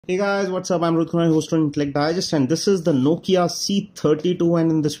Hey guys, what's up? I'm Rohit Khurana, host on Intellect Digest, and this is the Nokia C32.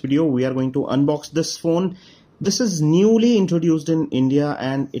 And in this video, we are going to unbox this phone. This is newly introduced in India,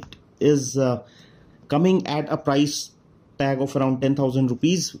 and it is coming at a price tag of around 10,000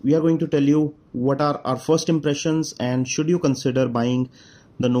 rupees. We are going to tell you what are our first impressions and should you consider buying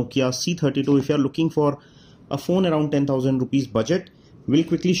the Nokia C32 if you are looking for a phone around 10,000 rupees budget. We'll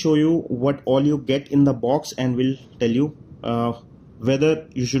quickly show you what all you get in the box, and we'll tell you whether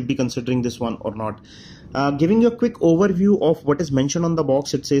you should be considering this one or not. Giving you a quick overview of what is mentioned on the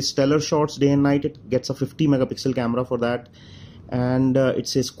box, it says stellar shots day and night. It gets a 50 megapixel camera for that, and it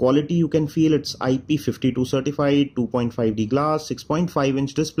says quality you can feel. It's IP52 certified, 2.5D glass,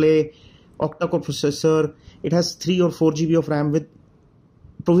 6.5-inch display, octa-core processor. It has 3 or 4 GB of RAM with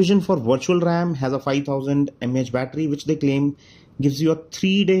provision for virtual RAM, has a 5000 mAh battery, which they claim gives you a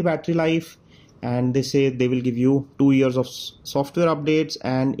 3-day battery life, and they say they will give you 2 years of software updates,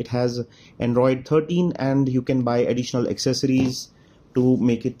 and it has Android 13, and you can buy additional accessories to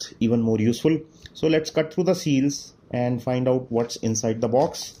make it even more useful. So let's cut through the seals and find out what's inside the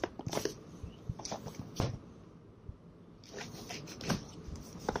box.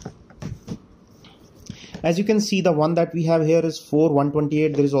 As you can see, the one that we have here is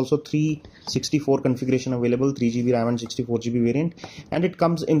 4128. There is also 364 configuration available, 3 GB RAM and 64 GB variant, and it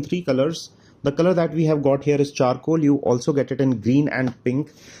comes in 3 colors. The color that we have got here is charcoal. You also get it in green and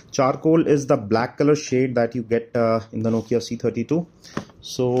pink. Charcoal is the black color shade that you get in the Nokia C32.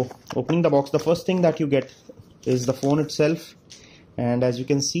 So opening the box, the first thing that you get is the phone itself, and as you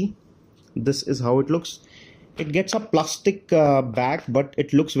can see, this is how it looks. It gets a plastic back, but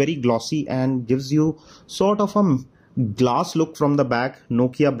it looks very glossy and gives you sort of a glass look from the back.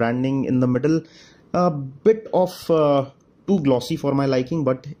 Nokia branding in the middle, a bit of too glossy for my liking,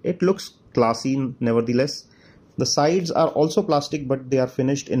 but it looks classy nevertheless. The sides are also plastic, but they are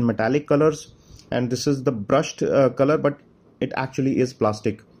finished in metallic colors, and this is the brushed color, but it actually is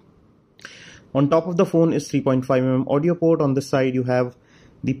plastic. On top of the phone is 3.5mm audio port. On this side you have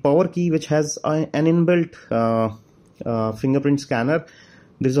the power key, which has an inbuilt fingerprint scanner.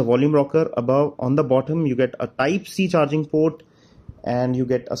 There is a volume rocker above. On the bottom you get a Type-C charging port, and you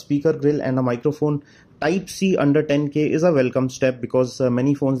get a speaker grill and a microphone. Type-C under 10K is a welcome step, because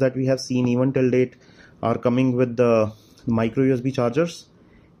many phones that we have seen even till date are coming with the micro USB chargers.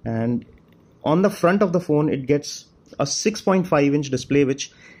 And on the front of the phone it gets a 6.5-inch display,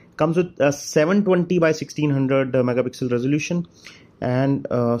 which comes with a 720 by 1600 megapixel resolution, and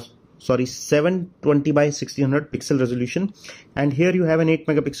 720 by 1600 pixel resolution. And here you have an 8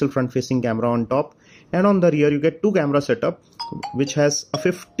 megapixel front facing camera on top, and on the rear you get 2 camera setup, which has a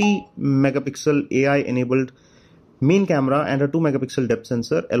 50 megapixel AI enabled main camera and a 2 megapixel depth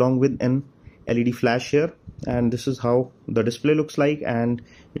sensor, along with an LED flash here. And this is how the display looks like, and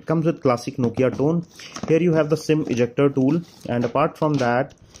it comes with classic Nokia tone. Here you have the SIM ejector tool, and apart from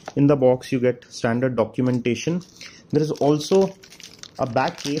that, in the box you get standard documentation. There is also a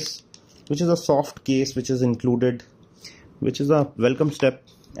back case, which is a soft case, which is included, which is a welcome step.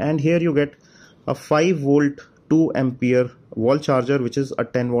 And here you get a 5V 2 ampere wall charger, which is a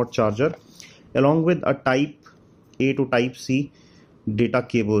 10-watt charger, along with a Type A to Type C data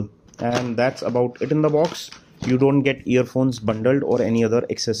cable. And that's about it in the box. You don't get earphones bundled or any other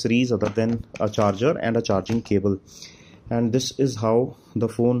accessories other than a charger and a charging cable. And this is how the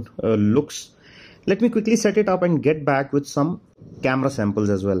phone looks. Let me quickly set it up and get back with some camera samples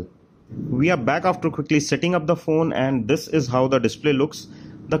as well. We are back after quickly setting up the phone, and this is how the display looks.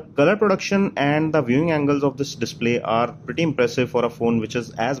 The color production and the viewing angles of this display are pretty impressive for a phone which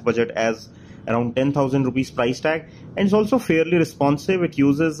is as budget as around 10,000 rupees price tag, and it's also fairly responsive. It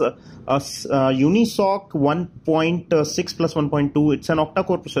uses a Unisoc 1.6 plus 1.2. It's an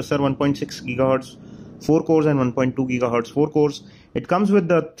octa-core processor, 1.6 GHz 4 cores and 1.2 GHz 4 cores. It comes with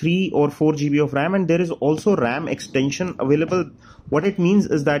the 3 or 4 GB of RAM, and there is also RAM extension available. What it means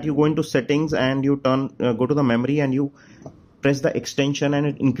is that you go into settings and you go to the memory and you press the extension, and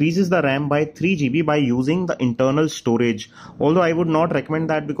it increases the RAM by 3 GB by using the internal storage. Although I would not recommend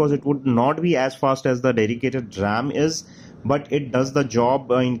that, because it would not be as fast as the dedicated RAM is, but it does the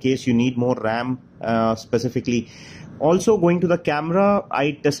job in case you need more RAM specifically. Also, going to the camera,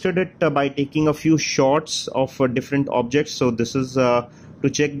 I tested it by taking a few shots of different objects. So this is to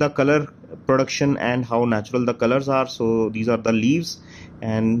check the color production and how natural the colors are. So these are the leaves,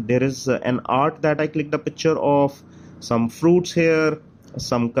 and there is an art that I clicked a picture of, some fruits here,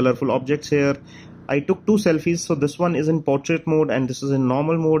 some colorful objects here. I took 2 selfies. So this one is in portrait mode and this is in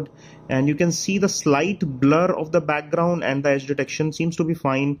normal mode, and you can see the slight blur of the background, and the edge detection seems to be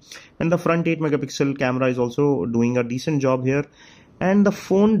fine. And the front 8 megapixel camera is also doing a decent job here. and the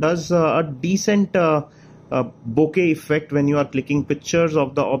phone does a decent bokeh effect when you are clicking pictures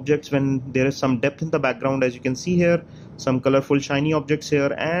of the objects, when there is some depth in the background, as you can see here, some colorful shiny objects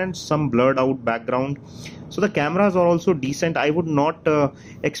here and some blurred out background. So the cameras are also decent. I would not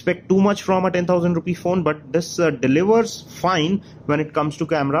expect too much from a 10,000 rupee phone, but this delivers fine when it comes to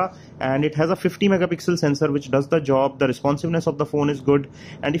camera, and it has a 50 megapixel sensor which does the job. The responsiveness of the phone is good,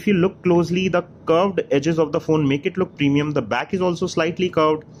 and if you look closely, the curved edges of the phone make it look premium. The back is also slightly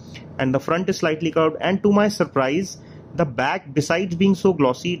curved and the front is slightly curved, and to my surprise, the back, besides being so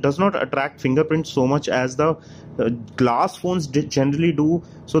glossy, does not attract fingerprints so much as the glass phones generally do.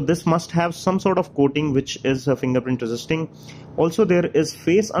 So this must have some sort of coating which is fingerprint resisting. Also, there is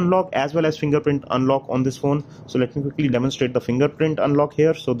face unlock as well as fingerprint unlock on this phone. So let me quickly demonstrate the fingerprint unlock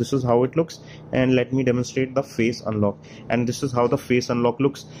here. So this is how it looks, and let me demonstrate the face unlock, and this is how the face unlock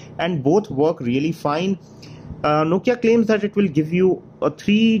looks, and both work really fine. Nokia claims that it will give you a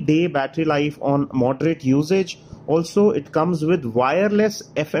 3-day battery life on moderate usage. Also, it comes with wireless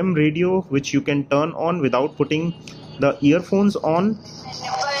FM radio which you can turn on without putting the earphones on.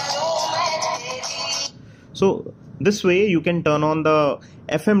 So this way you can turn on the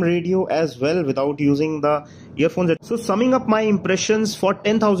FM radio as well without using the earphones. So summing up my impressions, for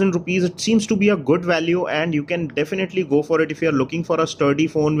 10,000 rupees it seems to be a good value, and you can definitely go for it if you are looking for a sturdy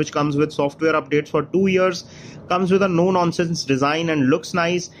phone which comes with software updates for 2 years, comes with a no nonsense design and looks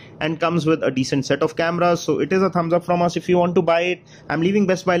nice, and comes with a decent set of cameras. So it is a thumbs up from us if you want to buy it. I'm leaving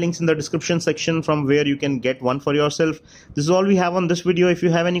Best Buy links in the description section from where you can get one for yourself. This is all we have on this video. If you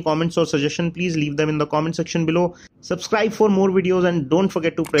have any comments or suggestion, please leave them in the comment section below. Subscribe for more videos and don't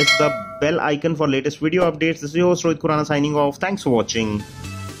forget to press the bell icon for latest video updates. This is your host Rohit Khurana signing off. Thanks for watching.